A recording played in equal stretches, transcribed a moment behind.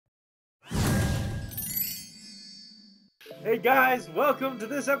Hey guys, welcome to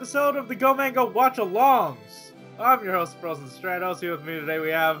this episode of the Go Mango Watch Alongs. I'm your host, Frozen Stratos. Here with me today we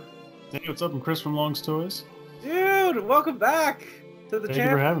have... Hey, what's up? I'm Chris from Long's Toys. Dude, welcome back to the Thank you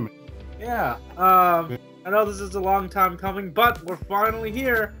channel. for having me. Yeah, I know this is a long time coming, but we're finally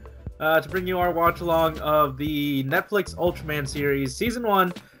here to bring you our watch along of the Netflix Ultraman series, Season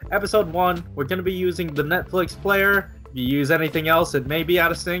 1, Episode 1. We're going to be using the Netflix player. If you use anything else, it may be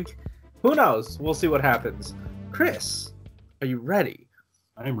out of sync. Who knows? We'll see what happens. Chris, are you ready?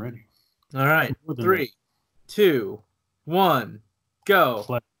 I am ready. All right, 3, 2, 1, go.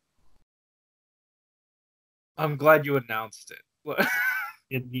 Play. I'm glad you announced it.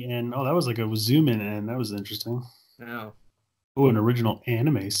 At the end, oh, that was like a zoom in, and that was interesting. Yeah. Oh, an original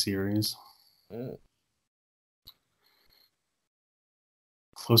anime series. Oh.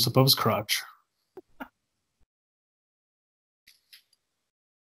 Close up of his crotch.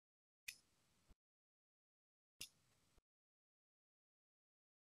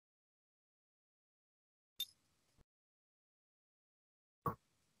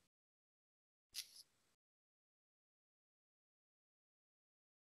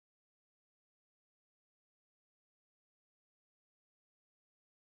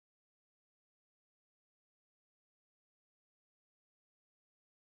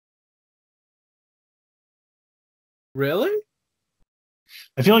 Really?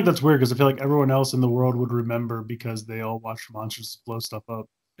 I feel like that's weird because I feel like everyone else in the world would remember because they all watch monsters blow stuff up.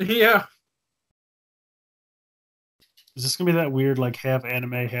 Yeah. Is this gonna be that weird, like half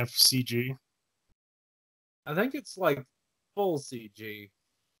anime, half CG? I think it's like full CG.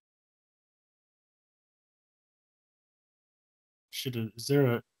 Is there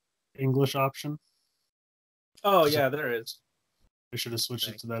a English option? Oh yeah, there is. I should have switched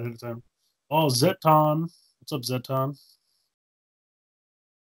it to that at a time. Oh, Zeton. What's up, Zeton?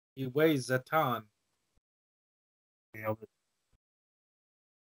 He weighs a ton. Nailed it.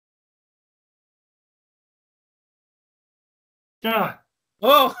 God,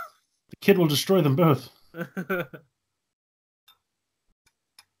 Oh! the kid will destroy them both.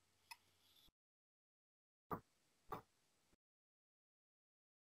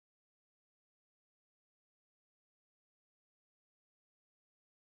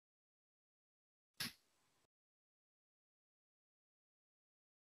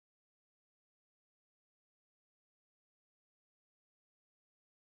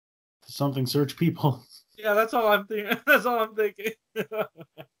 Something search people. Yeah, that's all I'm thinking. That's all I'm thinking.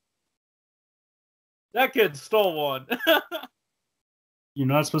 That kid stole one. You're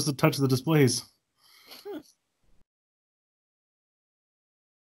not supposed to touch the displays.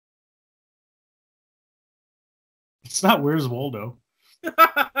 It's not Where's Waldo. It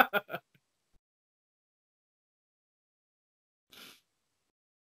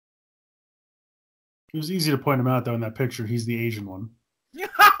was easy to point him out, though, in that picture. He's the Asian one.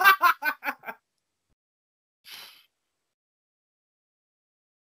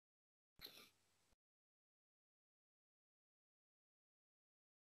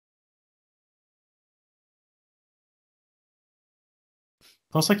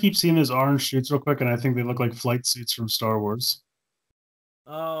 Plus, I keep seeing his orange suits real quick, and I think they look like flight suits from Star Wars.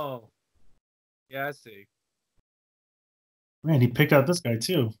 Oh. Yeah, I see. Man, he picked out this guy,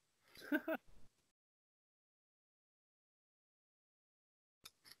 too.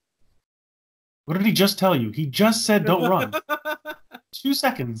 What did he just tell you? He just said don't run. 2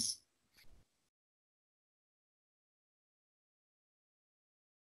 seconds.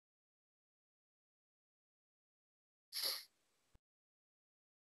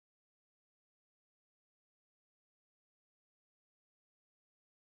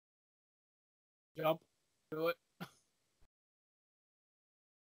 Jump. Do it.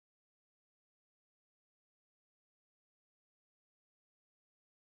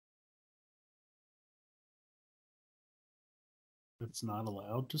 It's not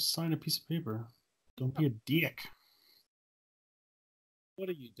allowed. Just sign a piece of paper. Don't be a dick. What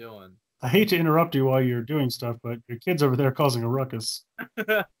are you doing? I hate to interrupt you while you're doing stuff, but your kid's over there causing a ruckus.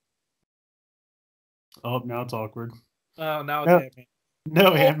 Oh, now it's awkward. Oh, now it's No. Ant-Man.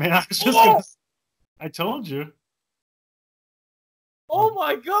 No, Ant-Man. I was just gonna... I told you. Oh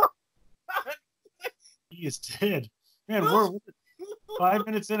my god! He is dead. Man, we're 5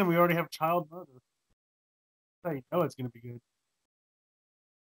 minutes in and we already have child murder. I know it's gonna be good.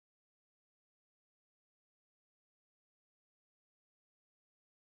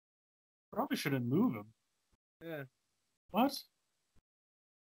 Probably shouldn't move him. Yeah. What?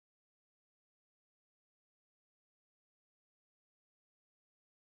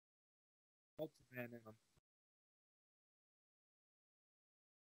 Ultraman in him.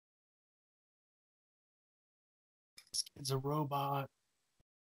 This kid's a robot.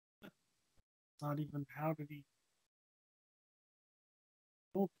 Not even how did he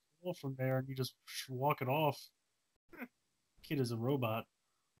don't fall from there and you just walk it off. Kid is a robot.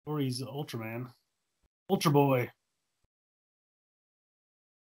 Or he's Ultraman. Ultra Boy.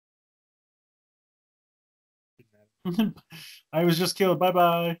 I was just killed. Bye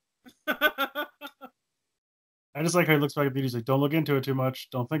bye. I just like how he looks back at the video. He's like, don't look into it too much.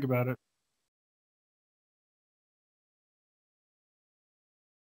 Don't think about it.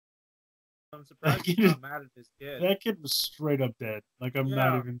 I'm surprised he's not mad at this kid. That kid was straight up dead. Like, I'm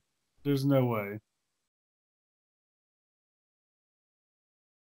not even. There's no way.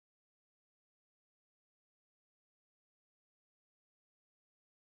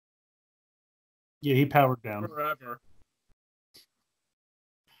 Yeah, he powered down. Forever.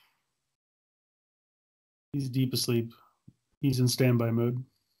 He's deep asleep. He's in standby mode.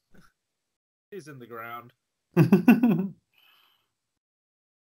 He's in the ground.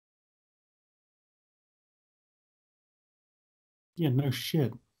 Yeah, no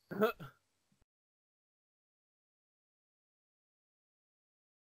shit.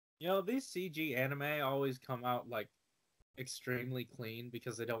 You know, these CG anime always come out like extremely clean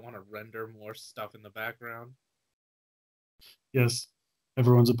because they don't want to render more stuff in the background. Yes.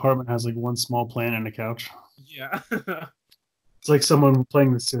 Everyone's apartment has like one small plant and a couch. Yeah. It's like someone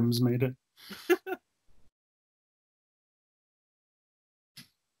playing The Sims made it.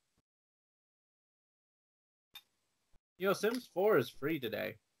 You know, Sims 4 is free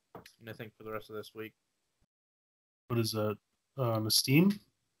today. And I think for the rest of this week. What is that? Steam?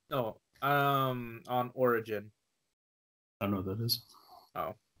 No, on Origin. I don't know what that is.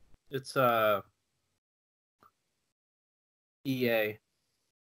 Oh. It's EA.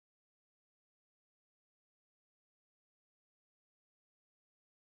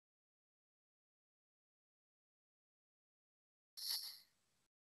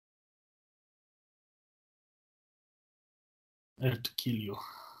 I have to kill you.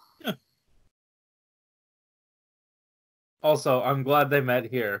 Yeah. Also, I'm glad they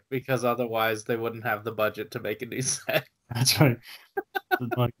met here because otherwise they wouldn't have the budget to make a new set. That's right.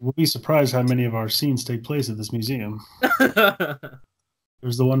 Like, we'll be surprised how many of our scenes take place at this museum.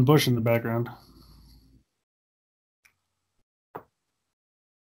 There's the one bush in the background.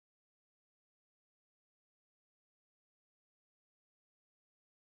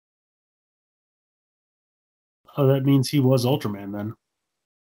 Oh, that means he was Ultraman then.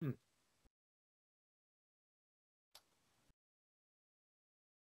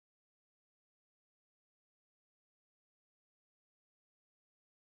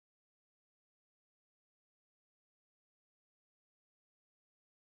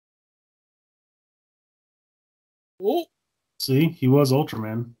 Oh, see, he was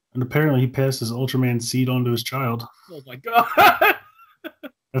Ultraman, and apparently he passed his Ultraman seed on to his child. oh my god!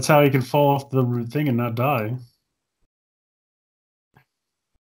 That's how he can fall off the thing and not die.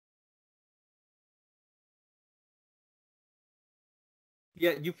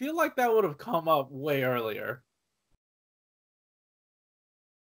 Yeah, you feel like that would have come up way earlier.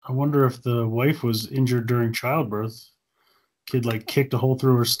 I wonder if the wife was injured during childbirth. Kid like kicked a hole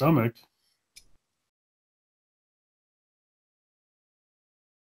through her stomach.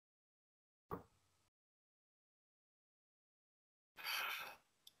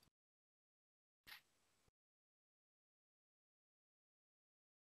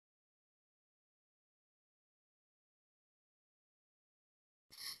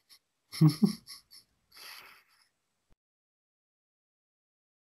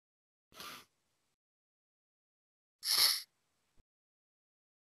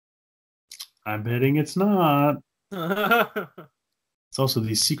 I'm betting it's not. It's also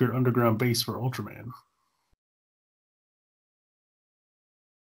the secret underground base for Ultraman.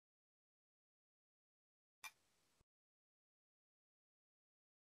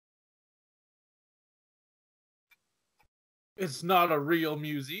 It's not a real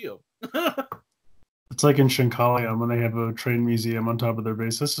museum. It's like in Shinkalia when they have a train museum on top of their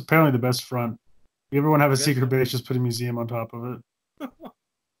base. That's apparently the best front. If you ever want to have a secret base, just put a museum on top of it.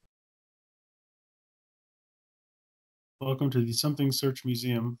 Welcome to the Something Search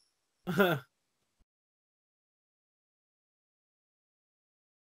Museum.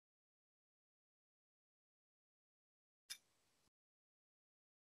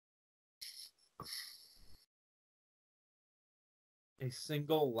 A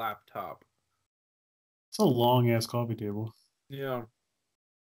single laptop. It's a long ass coffee table. Yeah.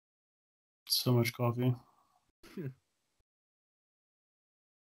 So much coffee.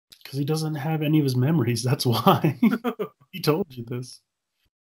 Because he doesn't have any of his memories. That's why. He told you this.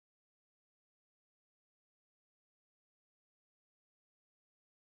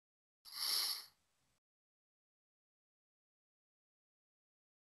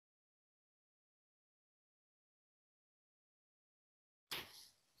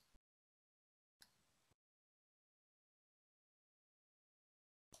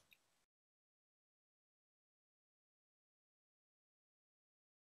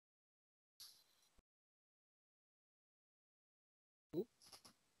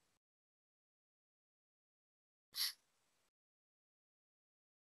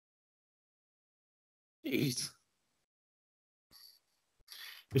 Jeez.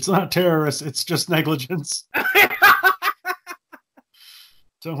 It's not terrorists, it's just negligence.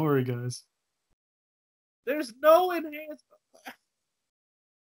 Don't worry, guys. There's no enhancement.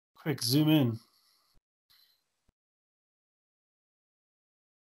 Quick, zoom in.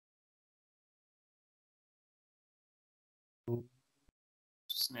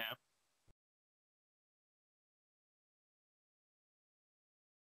 Snap.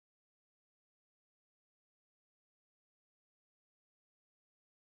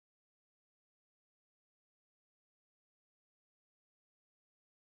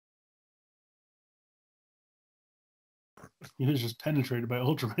 He was just penetrated by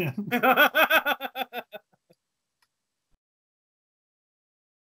Ultraman.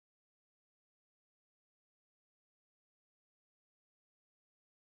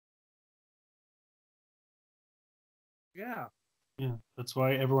 Yeah. Yeah, that's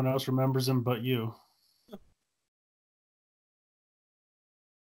why everyone else remembers him but you.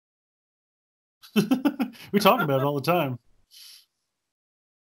 We talk about it all the time.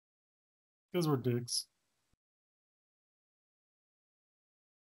 Because we're dicks.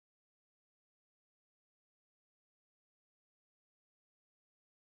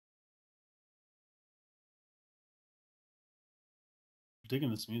 Digging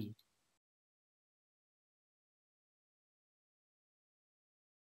this music.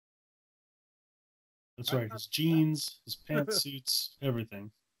 That's right. His jeans, his pantsuits,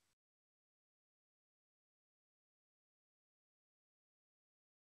 everything.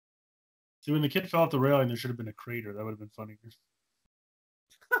 See, when the kid fell off the railing, there should have been a crater. That would have been funnier.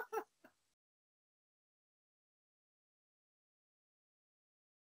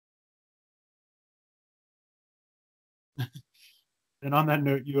 And on that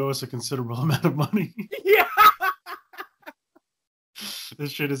note, you owe us a considerable amount of money. Yeah.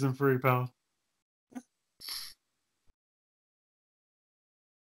 This shit isn't free, pal.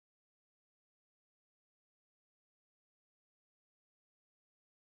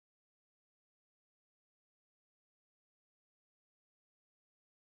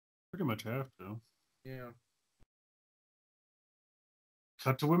 Pretty much have to. Yeah.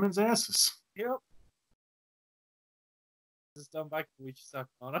 Cut to women's asses. Yep. This is done by Koichi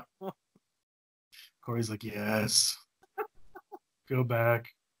Sakamoto. Corey's like, yes. Go back.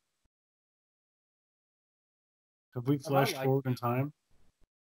 Have we flashed forward in time?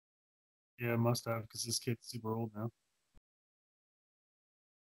 Yeah, must have, because this kid's super old now.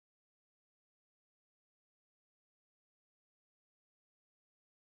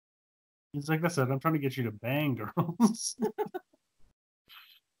 He's like I said, I'm trying to get you to bang girls.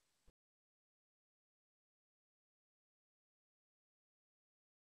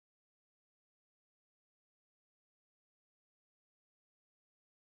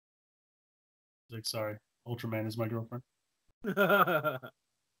 He's like, sorry, Ultraman is my girlfriend. I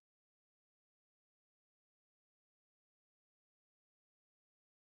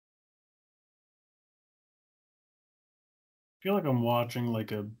feel like I'm watching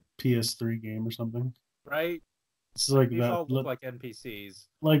like a PS3 game or something. Right? It's like These that. all look like NPCs.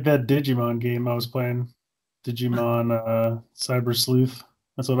 Like that Digimon game I was playing. Digimon Cyber Sleuth.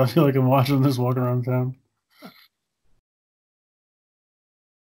 That's what I feel like I'm watching, just walking around town.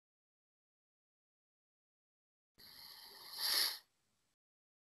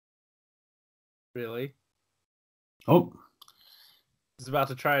 Really? Oh, He's about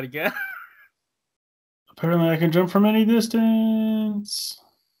to try it again. apparently I can jump from any distance.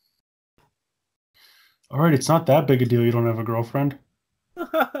 Alright, it's not that big a deal you don't have a girlfriend.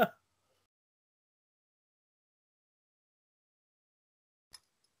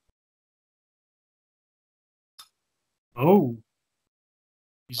 Oh,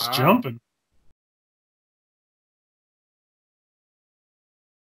 he's Wow. jumping.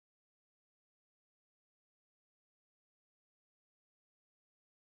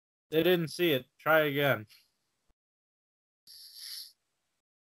 They didn't see it. Try again.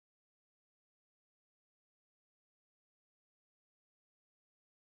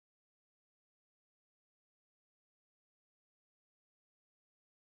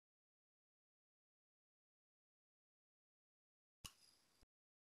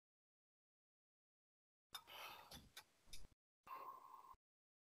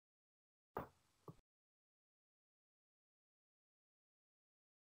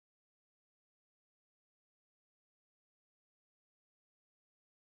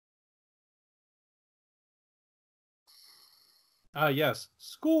 Yes.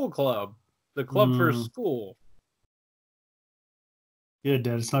 School club. The club for school. Yeah,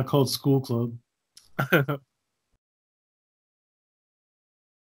 Dad, it's not called School Club.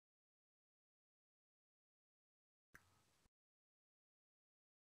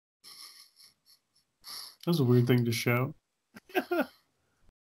 That was a weird thing to shout.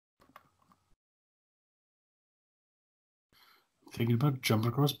 Thinking about jumping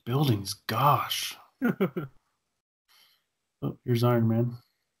across buildings. Gosh. Oh, here's Iron Man.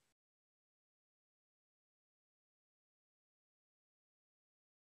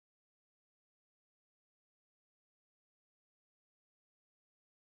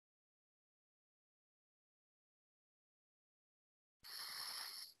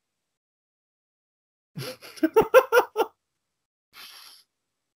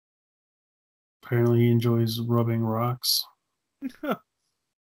 Apparently he enjoys rubbing rocks.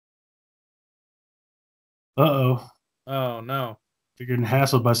 Uh-oh. Oh no. You're getting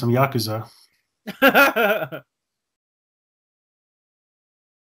hassled by some Yakuza.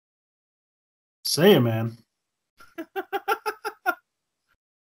 Say it, man.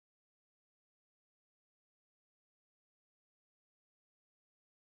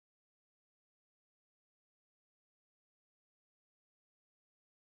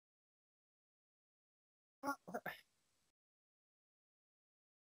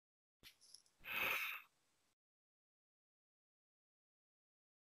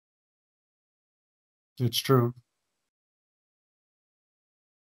 It's true.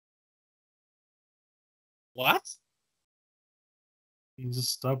 What? You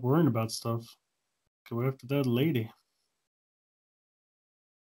just stop worrying about stuff. Go after that lady.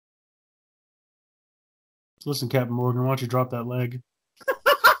 Listen, Captain Morgan, why don't you drop that leg?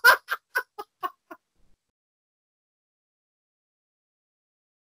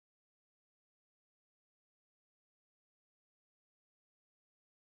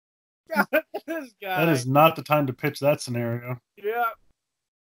 This That guy. is not the time to pitch that scenario. Yeah.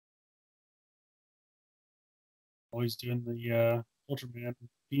 Always doing the Ultraman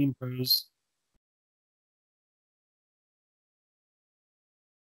beam pose.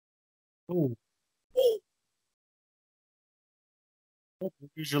 Oh,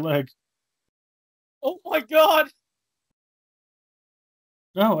 here's your leg. Oh my god.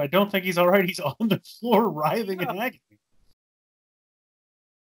 No, I don't think he's all right. He's on the floor writhing in agony.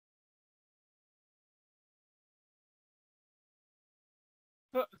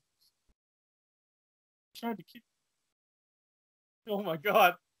 Tried to keep. Oh my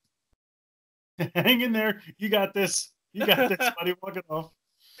god. Hang in there. You got this. You got this, buddy. Walk it off.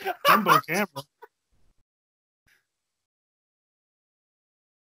 Jumbo camera.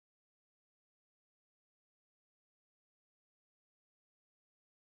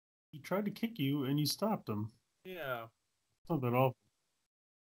 He tried to kick you and you stopped him. Yeah. It's not that awful.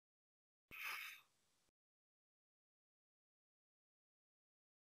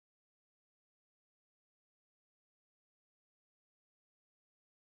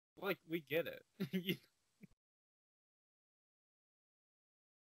 Like, we get it. You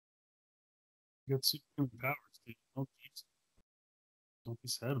got superhuman powers, dude. Don't be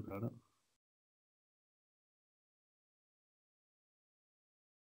sad about it.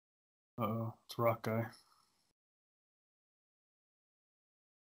 Uh-oh, it's Rock Guy.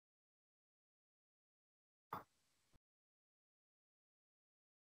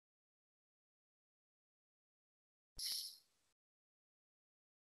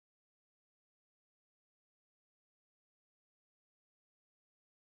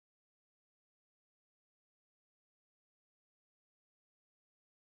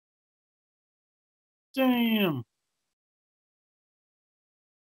 Damn!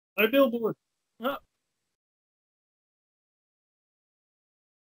 A billboard! Huh.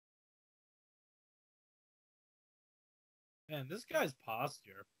 Man, this guy's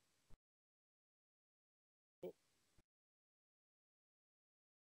posture.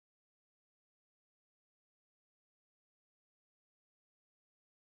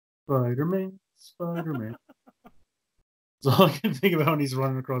 Spider-Man, Spider-Man. That's all I can think about when he's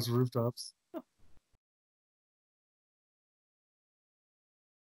running across rooftops.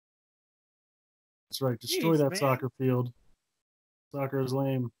 That's right, destroy Jeez, that man. soccer field. Soccer is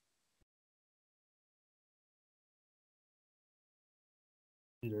lame.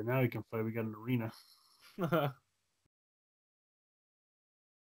 Either now he can fight, we got an arena.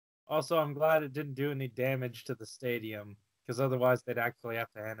 Also, I'm glad it didn't do any damage to the stadium, because otherwise they'd actually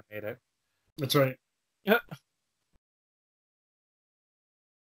have to animate it. That's right. Yep.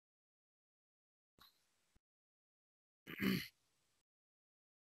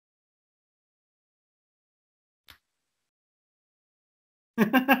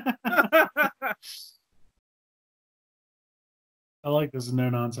 I like this no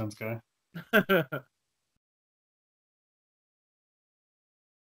nonsense guy.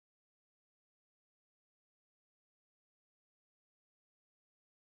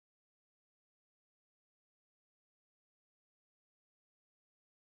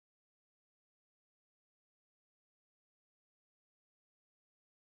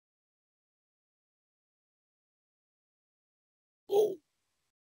 Oh.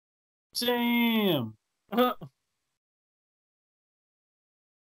 Damn. Here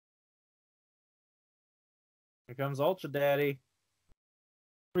comes Ultra Daddy.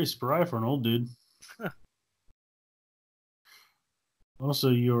 Pretty spry for an old dude. Also,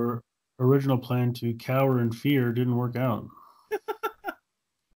 your original plan to cower in fear didn't work out.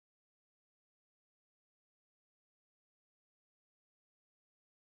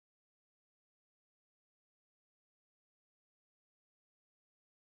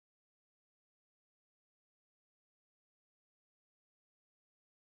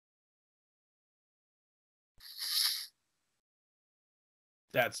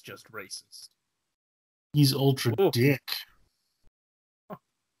 That's just racist. He's ultra Ooh. dick.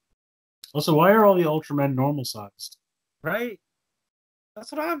 Also, why are all the Ultramen normal sized? Right?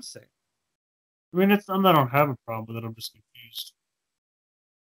 That's what I'm saying. I mean, I don't have a problem with it. I'm just confused.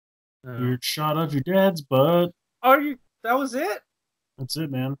 Oh. Weird shot of your dad's butt. Are you? That was it? That's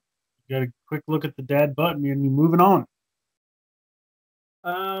it, man. You got a quick look at the dad button and you're moving on.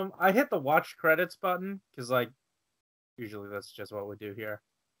 I hit the watch credits button because, like, usually that's just what we do here.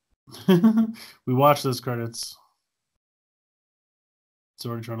 We watch those credits. It's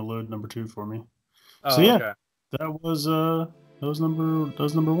already trying to load number 2 for me. Oh, so yeah, okay. that was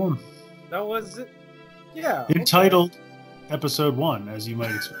number 1. That was it. Yeah. Entitled Episode 1, as you might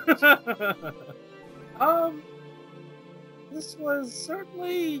expect. This was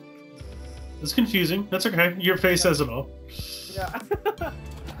certainly. It's confusing. That's okay. Your face says it all. Yeah.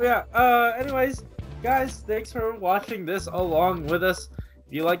 Yeah. Anyways, guys, thanks for watching this along with us.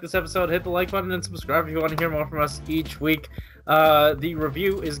 If you like this episode, hit the like button and subscribe if you want to hear more from us each week. The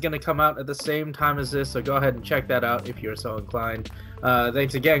review is going to come out at the same time as this, so go ahead and check that out if you're so inclined.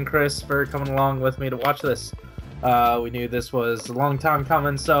 Thanks again, Chris, for coming along with me to watch this. We knew this was a long time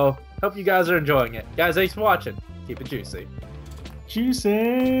coming, so hope you guys are enjoying it. Guys, thanks for watching. Keep it juicy.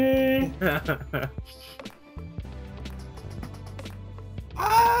 Juicy!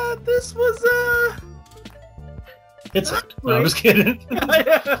 This was, It's no, I'm just kidding. I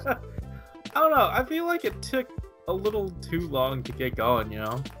don't know. I feel like it took a little too long to get going, you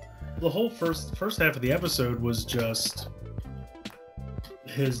know? The whole first half of the episode was just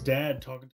his dad talking